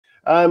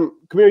Come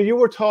here, you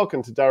were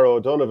talking to Darragh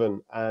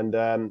O'Donovan,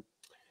 and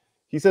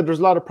he said there's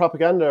a lot of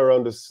propaganda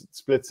around this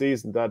split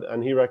season,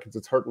 and he reckons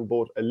it's hurting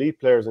both elite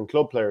players and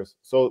club players.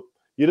 So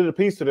you did a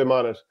piece with him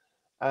on it.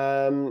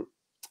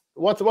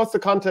 What's the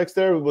context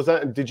there?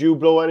 Did you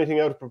blow anything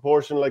out of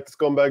proportion like the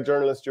scumbag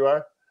journalist you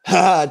are?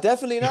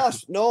 Definitely not.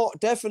 No,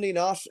 definitely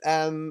not.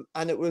 And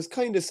it was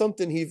kind of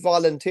something he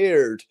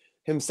volunteered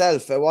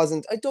himself.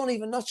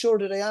 Not sure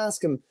did I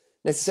ask him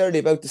necessarily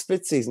about the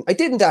split season. I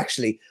didn't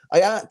actually.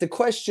 The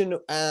question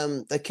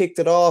that kicked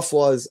it off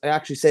was, I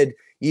actually said,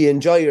 you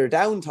enjoy your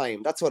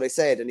downtime. That's what I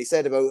said. And he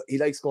said about he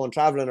likes going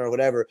traveling or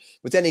whatever.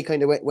 But then he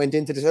kind of went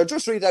into this. I'll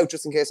just read it out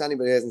just in case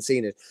anybody hasn't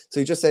seen it. So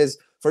he just says,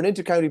 for an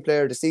inter-county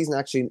player, the season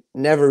actually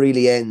never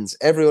really ends.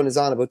 Everyone is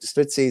on about the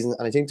split season,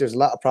 and I think there's a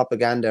lot of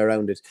propaganda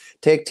around it.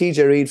 Take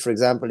TJ Reid, for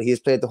example. He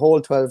has played the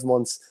whole 12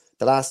 months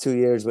the last 2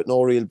 years with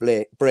no real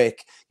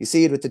break. You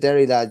see it with the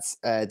Derry lads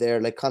there,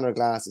 like Conor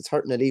Glass. It's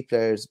hurting elite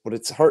players, but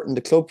it's hurting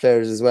the club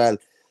players as well.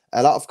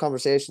 A lot of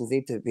conversations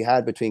need to be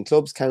had between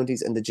clubs,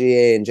 counties, and the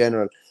GA in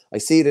general. I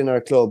see it in our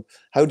club.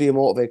 How do you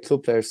motivate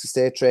club players to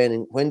stay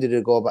training? When do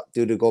they go back?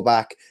 Do they go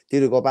back?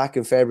 Do they go back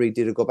in February?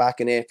 Do they go back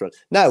in April?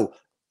 Now,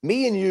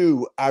 me and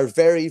you are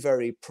very,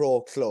 very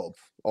pro-club,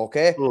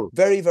 okay?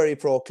 Very, very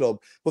pro-club.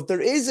 But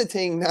there is a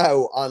thing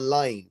now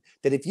online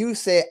that if you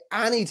say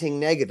anything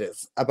negative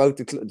about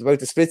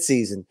the split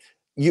season,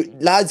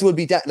 lads will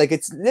be like,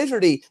 it's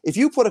literally, if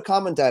you put a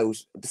comment out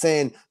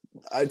saying,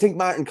 I think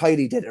Martin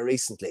Kiley did it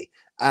recently,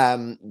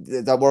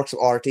 that works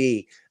with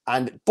RT,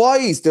 and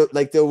boys,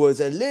 there was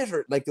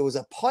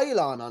a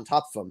pylon on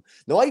top of him.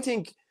 Now, I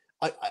think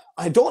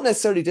I don't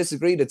necessarily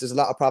disagree that there's a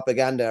lot of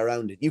propaganda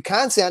around it. You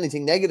can't say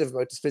anything negative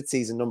about the split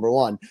season, number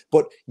one,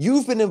 but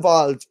you've been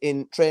involved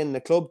in training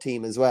a club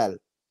team as well,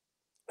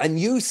 and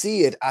you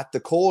see it at the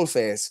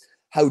coalface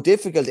how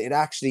difficult it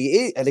actually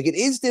is. Like, it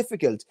is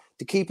difficult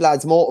to keep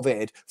lads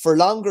motivated for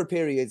longer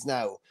periods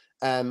now.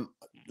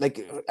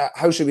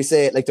 How should we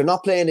say it? Like, they're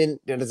not playing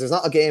there's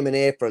not a game in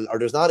April, or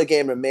there's not a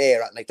game in May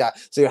or anything like that.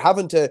 So you're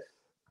having to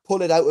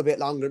pull it out a bit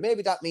longer.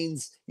 Maybe that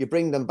means you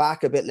bring them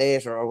back a bit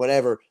later or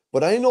whatever.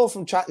 But I know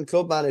from chatting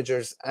club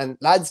managers and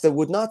lads that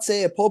would not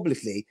say it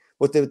publicly,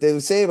 but they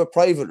would say it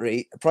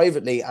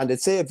privately, and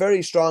they'd say it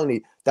very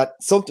strongly, that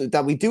something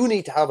that we do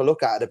need to have a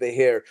look at a bit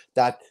here,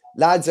 that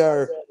lads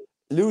are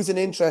losing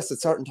interest at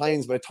certain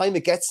times. By the time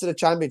it gets to the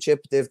championship,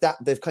 they've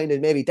kind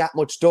of maybe that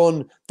much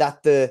done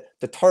that the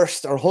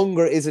thirst or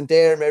hunger isn't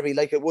there, maybe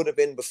like it would have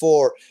been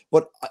before.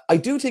 But I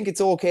do think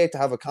it's okay to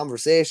have a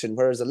conversation,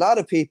 whereas a lot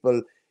of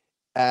people,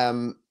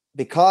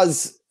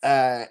 because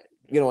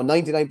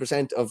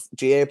 99% of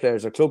GA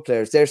players or club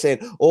players, they're saying,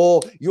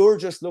 oh, you're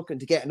just looking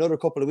to get another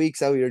couple of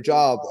weeks out of your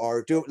job,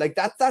 or do like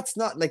that. That's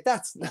not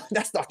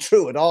not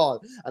true at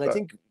all. And I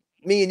think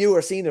me and you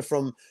are seeing it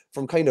from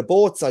kind of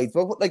both sides.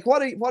 But like,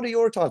 what are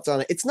your thoughts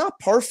on it? It's not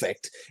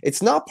perfect.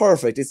 It's not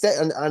perfect.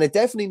 And it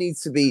definitely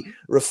needs to be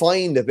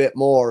refined a bit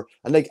more.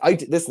 And like, I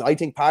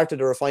think part of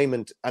the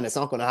refinement, and it's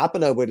not going to happen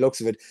now by the looks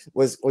of it,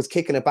 was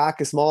kicking it back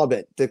a small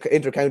bit, the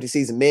inter-county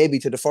season, maybe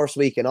to the first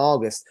week in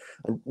August.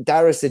 And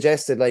Darragh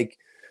suggested, like,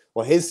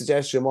 what his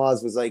suggestion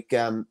was like,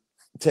 to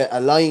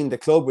align the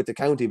club with the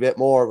county a bit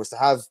more, was to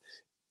have,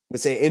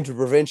 let's say,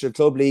 interprovincial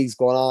club leagues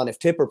going on. If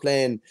Tip are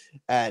playing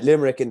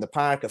Limerick in the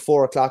park at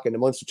 4 o'clock in the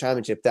Munster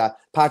Championship, that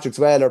Patrick's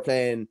Well are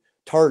playing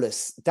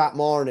Thurles that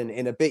morning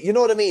in a bit, you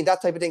know what I mean?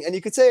 That type of thing. And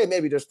you could say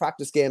maybe there's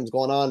practice games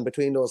going on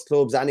between those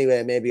clubs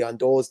anyway, maybe on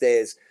those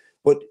days.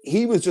 But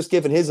he was just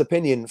giving his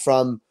opinion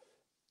from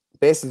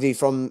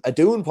a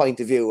Doon point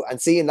of view,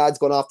 and seeing lads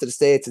going off to the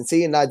States and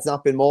seeing lads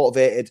not being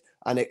motivated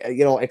and,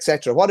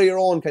 etc. What are your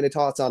own kind of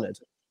thoughts on it?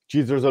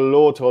 Geez, there's a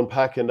lot to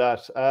unpack in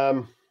that.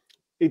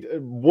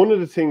 One of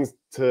the things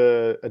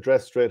to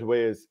address straight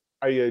away is,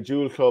 are you a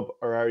dual club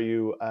or are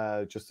you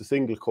just a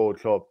single code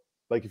club?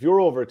 Like, if you're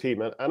over a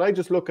team, and I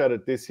just look at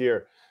it this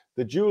year,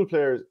 the dual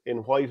players in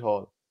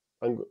Whitehall,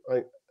 and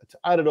to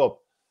add it up,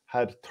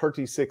 had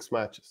 36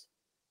 matches.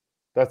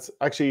 That's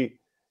actually,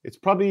 it's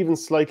probably even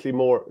slightly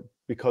more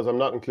because I'm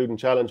not including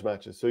challenge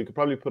matches. So you could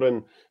probably put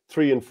in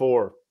 3 and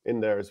 4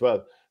 in there as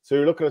well. So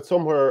you're looking at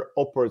somewhere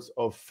upwards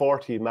of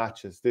 40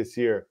 matches this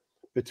year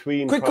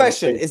between. Quick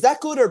question, is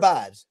that good or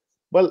bad?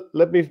 Well,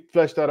 let me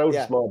flesh that out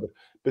a small bit.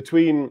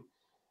 Between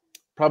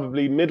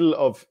probably middle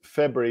of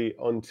February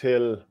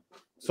until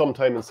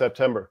sometime in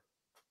September.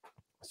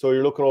 So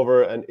you're looking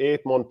over an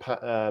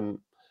 8-month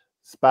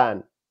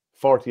span,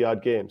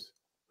 40-odd games.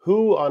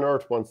 Who on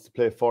earth wants to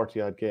play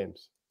 40-odd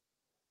games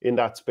in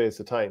that space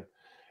of time?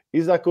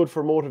 Is that good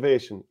for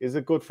motivation? Is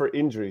it good for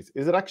injuries?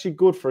 Is it actually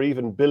good for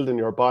even building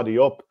your body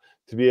up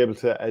to be able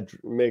to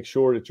make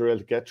sure that you're able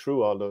to get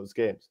through all those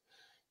games?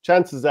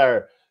 Chances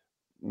are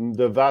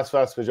the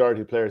vast majority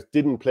of players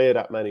didn't play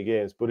that many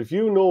games. But if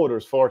you know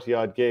there's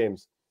 40-odd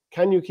games,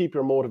 can you keep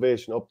your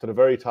motivation up to the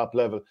very top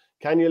level?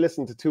 Can you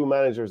listen to 2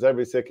 managers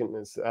every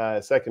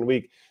second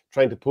week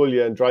trying to pull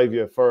you and drive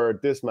you for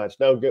this match?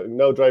 Now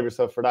drive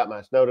yourself for that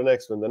match. Now the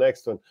next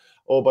one.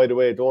 Oh, by the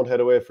way, don't head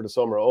away for the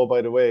summer. Oh,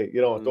 by the way,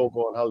 don't go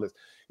on holidays.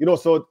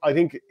 So I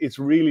think it's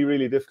really,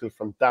 really difficult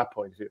from that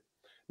point of view.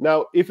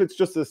 Now, if it's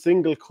just a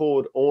single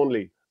code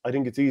only, I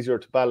think it's easier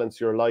to balance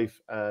your life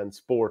and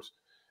sport,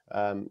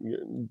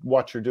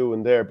 what you're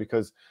doing there,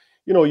 because,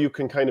 you know, you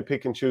can kind of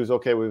pick and choose.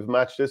 Okay, we have a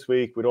match this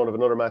week. We don't have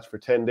another match for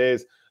 10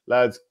 days.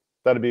 Lads,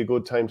 that'd be a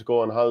good time to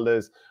go on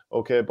holidays.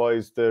 Okay,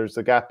 boys, there's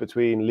a gap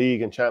between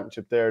league and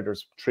championship there.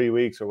 There's 3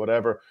 weeks or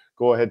whatever.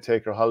 Go ahead,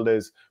 take your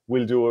holidays.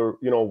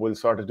 We'll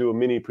sort of do a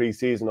mini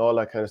pre-season, all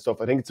that kind of stuff.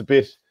 I think it's a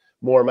bit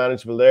more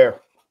manageable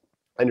there.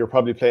 And you're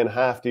probably playing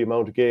half the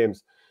amount of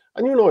games.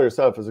 And you know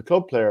yourself as a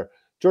club player,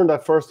 during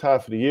that first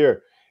half of the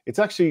year,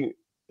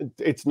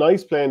 it's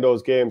nice playing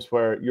those games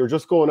where you're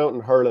just going out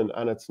and hurling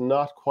and it's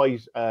not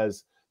quite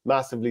as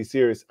massively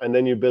serious. And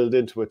then you build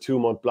into a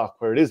 2-month block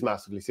where it is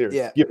massively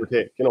serious, give or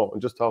take, you know,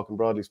 and just talking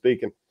broadly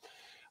speaking.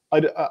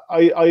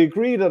 I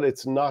agree that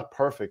it's not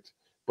perfect,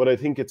 but I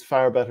think it's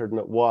far better than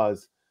it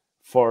was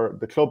for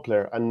the club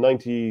player. And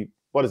 95%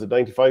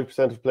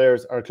 of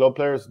players are club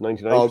players,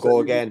 99%. I'll go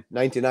again,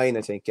 99,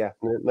 I think, yeah.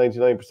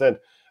 99%.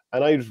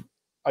 And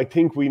I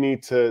think we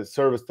need to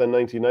service the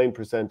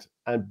 99%,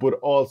 but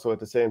also at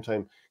the same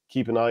time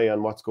keep an eye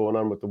on what's going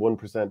on with the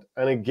 1%.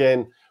 And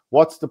again,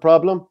 what's the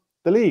problem?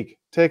 The league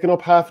taking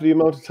up half of the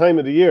amount of time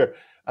of the year.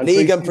 And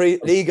league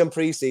and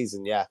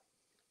pre-season, yeah.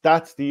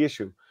 That's the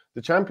issue.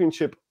 The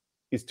championship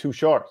is too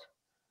short,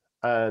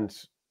 and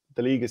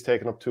the league is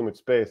taking up too much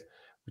space.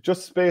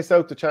 Just space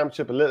out the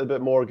championship a little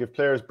bit more, give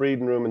players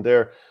breathing room in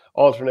there,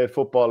 alternate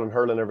football and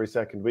hurling every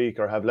second week,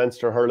 or have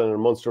Leinster hurling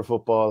and Munster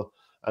football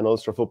and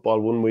Ulster football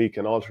one week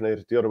and alternate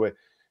it the other way.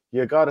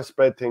 You got to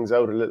spread things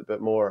out a little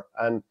bit more.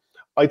 And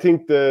I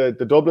think the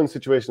Dublin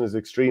situation is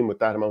extreme with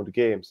that amount of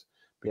games,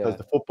 because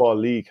the Football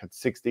League had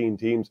 16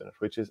 teams in it,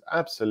 which is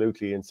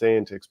absolutely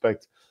insane to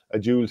expect a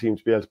dual team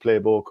to be able to play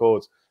both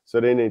codes. So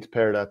they need to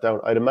pare that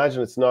down. I'd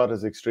imagine it's not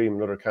as extreme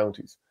in other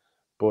counties.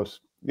 But,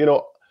 you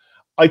know,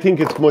 I think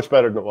it's much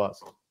better than it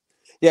was.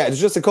 Yeah,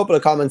 there's just a couple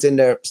of comments in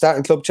there.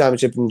 Starting club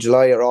championship in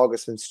July or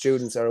August when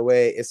students are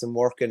away isn't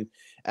working.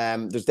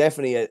 There's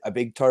definitely a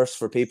big thirst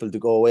for people to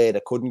go away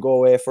that couldn't go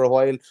away for a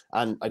while.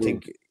 And I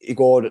think you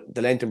go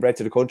the length and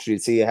breadth of the country,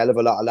 you'd see a hell of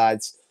a lot of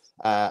lads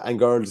and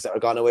girls that are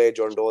gone away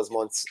during those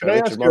months. Can I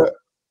ask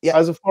you,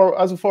 as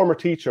a former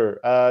teacher,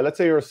 let's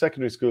say you're a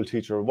secondary school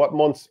teacher, what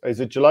months, is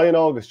it July and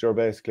August you're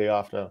basically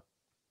off now?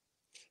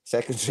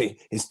 Secondary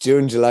is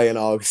June, July, and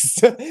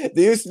August. There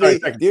used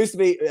to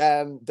be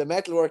the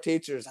metalwork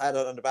teachers had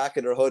it on the back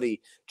of their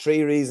hoodie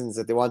 3 reasons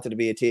that they wanted to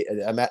be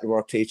a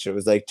metalwork teacher. It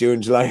was like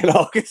June, July, and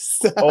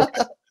August.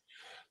 Okay.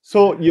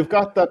 So you've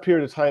got that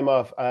period of time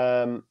off.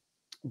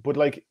 But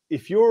like,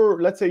 if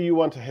let's say you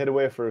want to head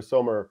away for a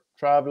summer,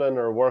 traveling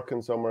or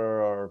working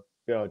somewhere, or,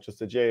 you know,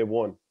 just a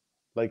J1,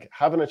 like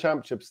having a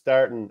championship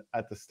starting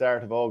at the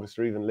start of August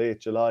or even late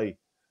July,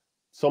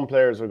 some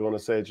players are going to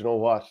say, do you know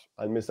what?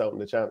 I'll miss out on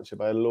the championship.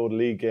 I had a load of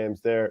league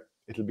games there.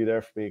 It'll be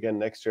there for me again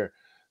next year.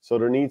 So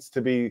there needs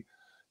to be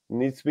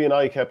an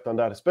eye kept on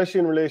that,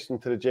 especially in relation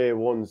to the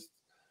J1s.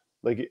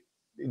 Like,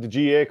 the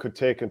GA could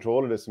take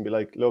control of this and be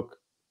like, look,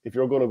 if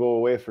you're going to go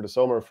away for the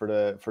summer for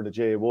the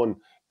J1,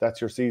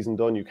 that's your season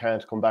done. You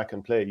can't come back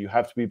and play. You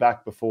have to be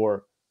back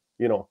before,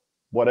 you know,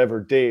 whatever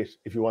date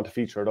if you want to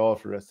feature at all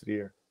for the rest of the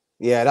year.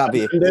 Yeah, that'd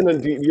be. And then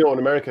in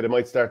America, they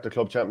might start the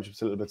club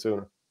championships a little bit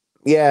sooner.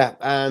 Yeah,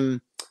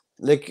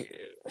 like,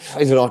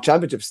 I don't know,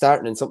 championship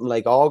starting in something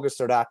like August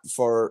or that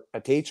for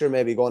a teacher,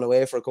 maybe going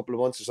away for a couple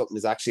of months or something,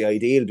 is actually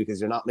ideal because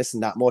you're not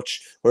missing that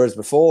much. Whereas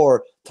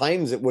before,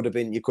 times it would have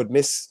been, you could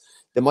miss,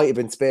 they might have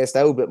been spaced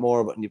out a bit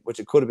more, but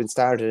it could have been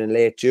started in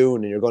late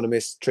June and you're going to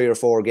miss 3 or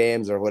 4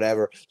 games or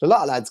whatever. So a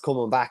lot of lads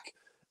coming back,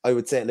 I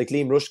would say, like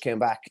Liam Rush came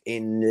back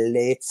in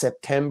late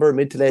September,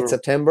 mid to late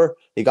September.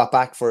 He got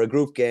back for a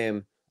group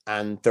game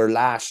and their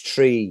last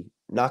 3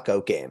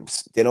 knockout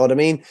games. Do you know what I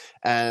mean?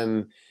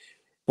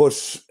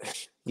 But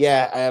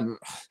yeah,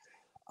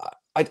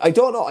 I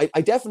don't know.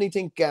 I definitely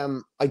think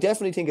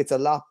it's a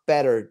lot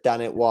better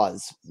than it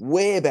was,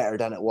 way better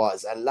than it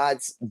was. And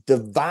lads, the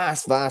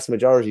vast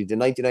majority, the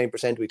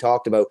 99% we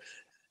talked about,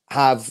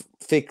 have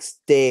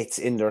fixed dates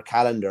in their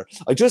calendar.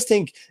 I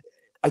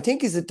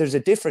think is that there's a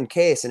different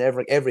case in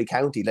every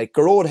county. Like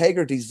Gearóid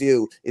Hegarty's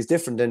view is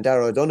different than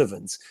Darragh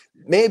O'Donovan's.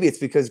 Maybe it's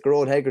because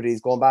Gearóid Hegarty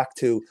is going back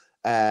to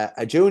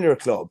a junior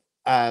club.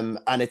 And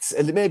it's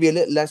maybe a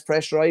little less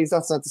pressurized.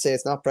 That's not to say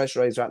it's not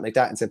pressurized or anything like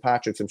that in St.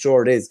 Patrick's. I'm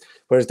sure it is.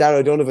 Whereas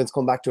Darragh O'Donovan's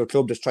come back to a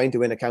club that's trying to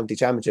win a county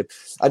championship.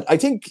 I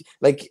think,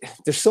 like,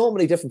 there's so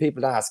many different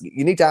people to ask.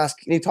 You need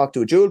to talk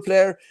to a dual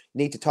player. You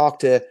need to talk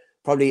to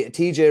probably a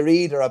TJ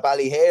Reid or a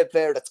Ballyhale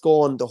player that's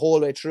going the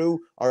whole way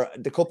through, or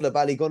the couple of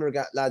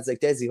Ballygunner lads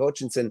like Desi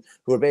Hutchinson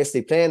who are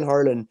basically playing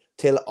hurling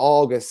till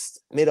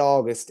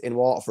mid-August in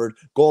Waterford,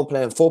 going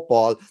playing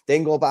football,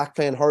 then go back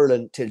playing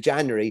hurling till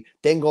January,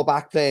 then go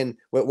back playing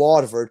with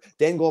Waterford,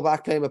 then go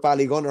back playing with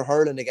Ballygunner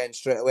hurling again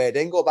straight away,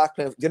 then go back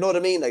playing. You know what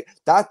I mean? Like,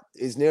 that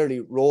is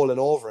nearly rolling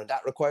over, and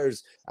that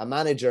requires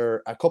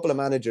a couple of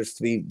managers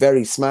to be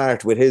very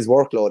smart with his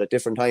workload at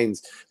different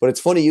times. But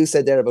it's funny you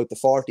said there about the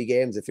 40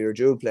 games if you're a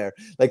dual player.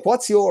 Like,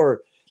 what's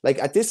your, like,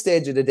 at this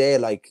stage of the day,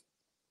 like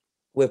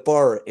with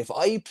Burr, if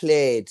I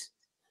played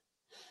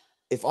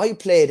if I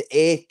played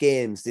 8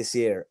 games this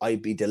year,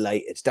 I'd be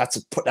delighted.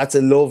 That's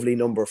a lovely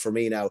number for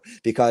me now,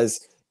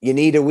 because you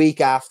need a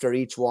week after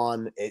each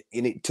one.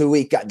 You need 2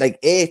 weeks, like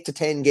 8 to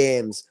 10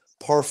 games,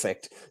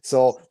 perfect.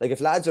 So like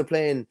if lads are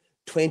playing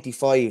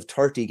 25,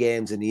 30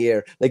 games in a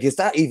year, like is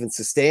that even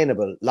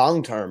sustainable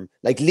long term?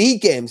 Like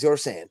league games, you're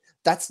saying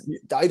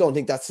I don't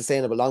think that's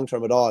sustainable long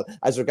term at all.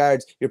 As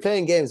regards, you're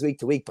playing games week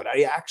to week, but are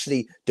you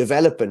actually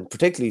developing,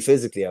 particularly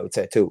physically, I would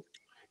say too?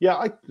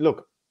 Yeah,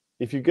 look,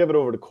 if you give it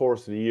over the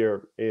course of the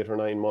year, 8 or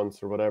 9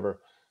 months or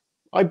whatever,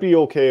 I'd be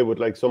okay with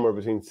like somewhere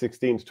between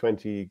 16 to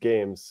 20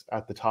 games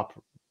at the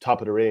top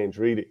of the range,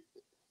 really.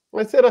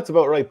 I'd say that's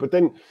about right. But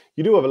then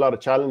you do have a lot of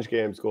challenge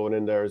games going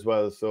in there as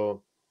well.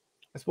 So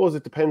I suppose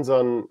it depends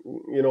on,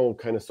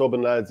 kind of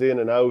subbing lads in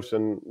and out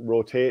and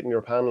rotating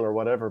your panel or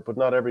whatever. But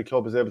not every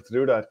club is able to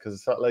do that, because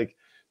it's not like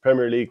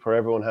Premier League where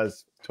everyone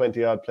has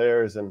 20 odd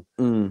players and,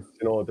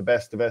 the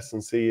best of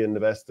S&C and the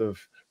best of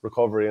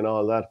recovery and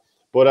all that.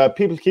 But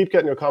people keep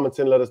getting your comments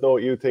in. Let us know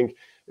what you think.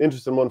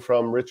 Interesting one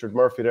from Richard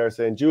Murphy there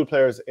saying, dual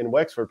players in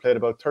Wexford played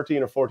about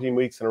 13 or 14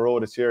 weeks in a row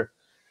this year.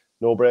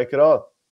 No break at all.